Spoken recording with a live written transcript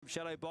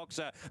Shadow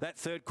Boxer. That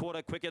third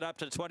quarter quickened up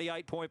to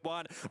 28.1.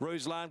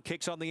 Ruslan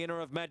kicks on the inner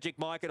of Magic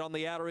Mike, and on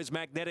the outer is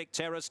Magnetic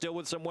Terror, still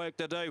with some work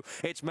to do.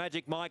 It's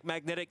Magic Mike,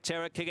 Magnetic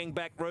Terror kicking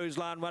back.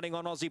 Ruslan running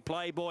on Aussie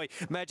Playboy.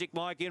 Magic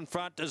Mike in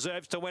front,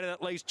 deserves to win it,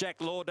 at least Jack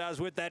Law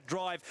does with that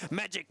drive.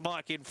 Magic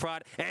Mike in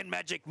front, and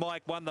Magic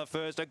Mike won the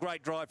first. A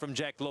great drive from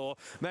Jack Law.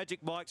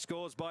 Magic Mike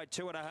scores by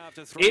 2.5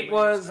 to 3. It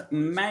was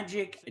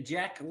Magic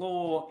Jack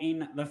Law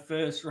in the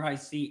first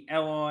race, the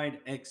Allied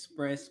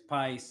Express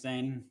Pace.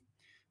 And,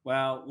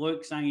 well,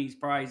 Luke sang his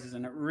praises,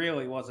 and it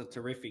really was a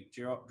terrific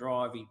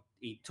drive.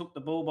 He took the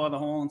bull by the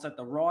horns at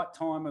the right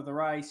time of the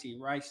race. He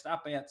raced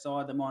up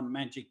outside them on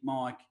Magic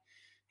Mike.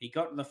 He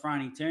got to the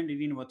front. He turned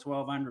it into a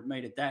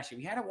 1,200-metre dash. If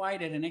he had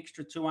waited an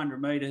extra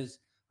 200 metres,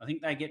 I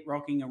think they get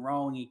rocking and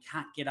rolling. He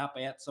can't get up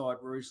outside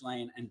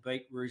Ruslan and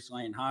beat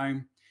Ruslan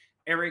home.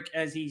 Eric,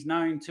 as he's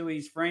known to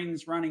his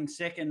friends, running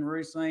second.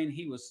 Ruslan,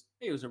 he was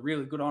a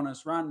really good,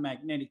 honest run.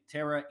 Magnetic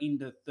Terror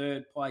into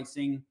third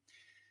placing.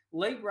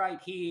 Lead rate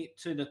here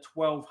to the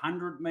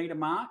 1,200-metre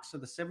mark, so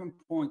the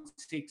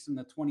 7.6 and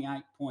the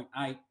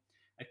 28.8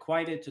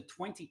 equated to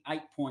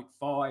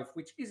 28.5,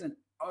 which isn't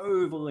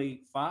overly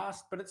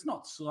fast, but it's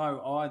not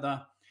slow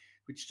either,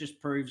 which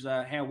just proves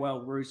how well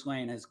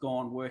Ruslan has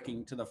gone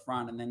working to the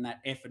front, and then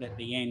that effort at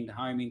the end,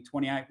 home in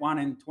 28.1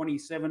 and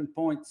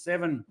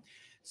 27.7.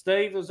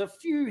 Steve, there's a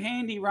few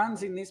handy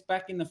runs in this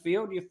back in the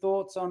field. Your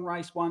thoughts on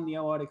race one, the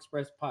Allied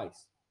Express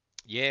Pace?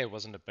 Yeah, it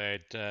wasn't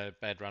a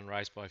bad run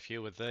race by a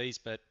few of these,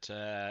 but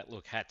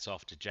look, hats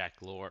off to Jack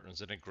Law. It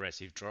was an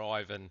aggressive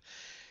drive, and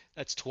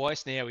that's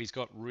twice now he's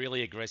got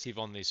really aggressive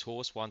on this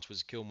horse. Once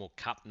was Kilmore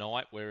Cup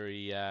night where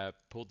he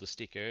pulled the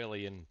stick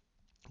early and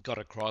got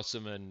across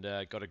him and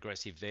got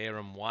aggressive there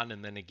and won,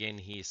 and then again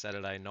here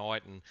Saturday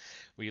night. And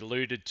we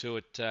alluded to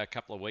it a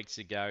couple of weeks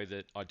ago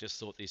that I just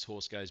thought this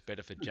horse goes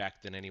better for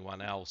Jack than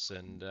anyone else,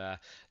 and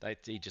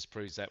he just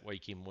proves that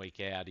week in,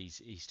 week out.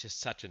 He's just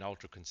such an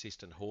ultra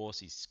consistent horse.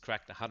 He's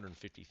cracked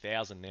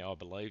 150,000 now, I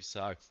believe,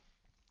 so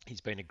he's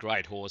been a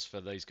great horse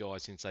for these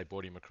guys since they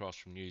brought him across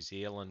from New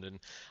Zealand. And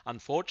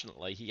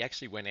unfortunately, he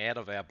actually went out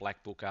of our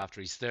black book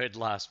after his third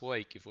last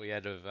week. If we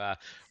had have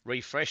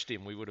refreshed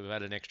him, we would have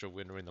had an extra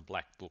winner in the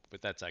black book,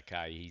 but that's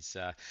okay.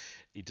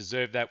 He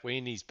deserved that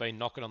win. He's been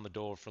knocking on the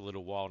door for a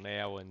little while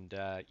now, and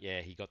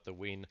he got the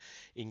win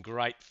in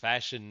great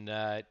fashion.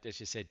 As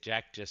you said,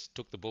 Jack just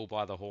took the bull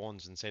by the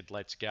horns and said,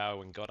 let's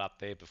go, and got up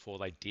there before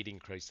they did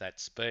increase that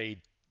speed.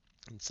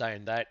 And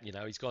saying that,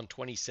 he's gone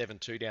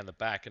 27.2 down the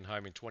back and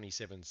home in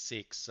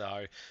 27.6,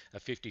 so a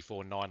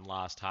 54.9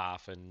 last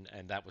half, and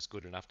that was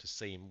good enough to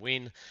see him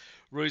win.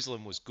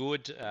 Ruslan was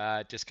good,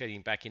 just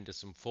getting back into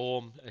some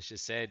form. As you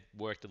said,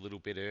 worked a little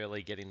bit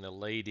early, getting the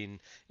lead in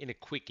a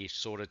quickish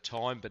sort of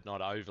time, but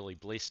not overly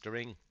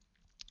blistering.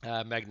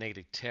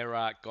 Magnetic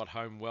Terror got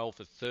home well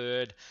for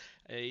third.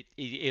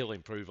 He'll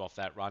improve off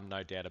that run,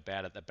 no doubt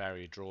about it. The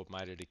barrier draw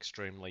made it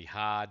extremely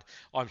hard.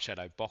 I'm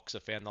Shadow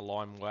Boxer found the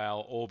line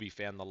well. Orby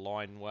found the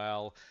line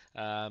well.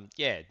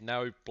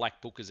 No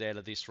black bookers out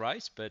of this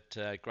race, but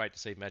great to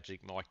see Magic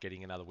Mike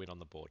getting another win on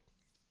the board.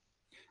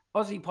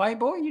 Aussie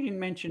Playboy, you didn't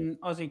mention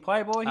Aussie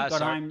Playboy. He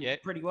got home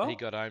pretty well. He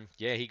got home.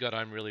 Yeah, he got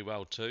home really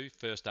well too.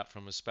 First up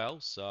from a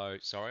spell. So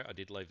sorry, I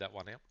did leave that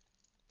one out.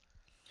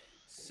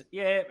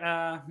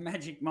 Yeah,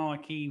 Magic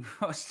Mike, he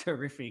was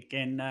terrific.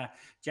 And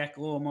Jack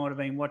Law might have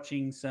been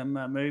watching some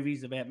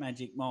movies about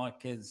Magic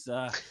Mike as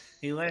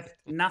he left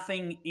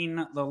nothing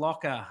in the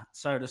locker,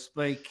 so to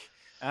speak.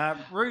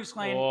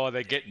 Ruslan. Oh,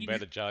 they're getting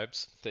better,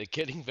 Jobes. They're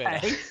getting better.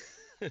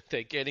 Hey?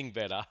 They're getting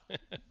better.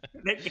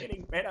 They're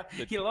getting better.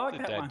 You like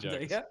that one,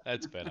 jokes. Do you?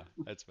 That's better.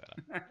 That's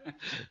better.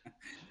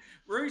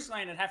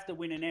 Ruslan would have to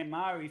win an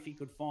MO if he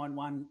could find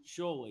one,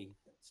 surely,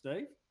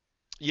 Steve?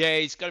 Yeah,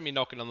 he's going to be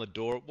knocking on the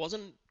door. It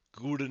wasn't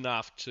good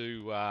enough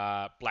to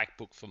black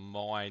book for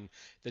mine.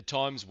 The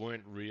times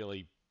weren't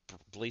really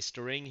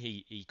blistering.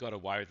 He got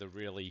away with a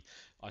really,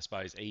 I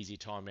suppose, easy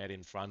time out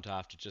in front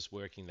after just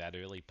working that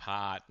early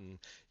part. And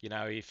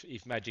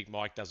if Magic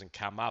Mike doesn't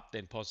come up,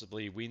 then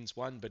possibly he wins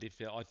one. But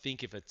I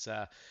think if it's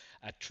a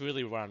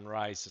truly run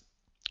race,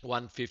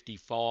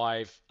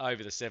 155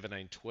 over the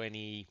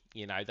 17:20,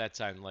 that's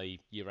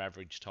only your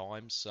average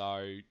time.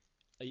 So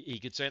he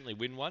could certainly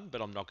win one, but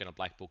I'm not going to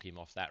black book him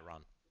off that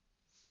run.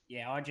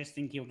 Yeah, I just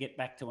think he'll get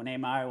back to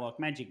an MO. Like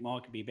Magic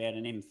Mike could be about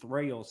an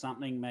M3 or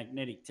something.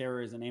 Magnetic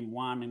Terror is an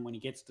M1. And when he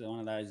gets to one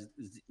of those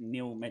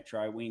nil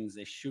metro wins,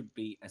 there should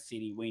be a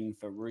city win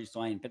for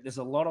Ruslan. But there's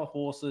a lot of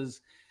horses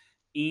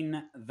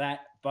in that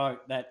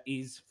boat, that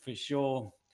is for sure.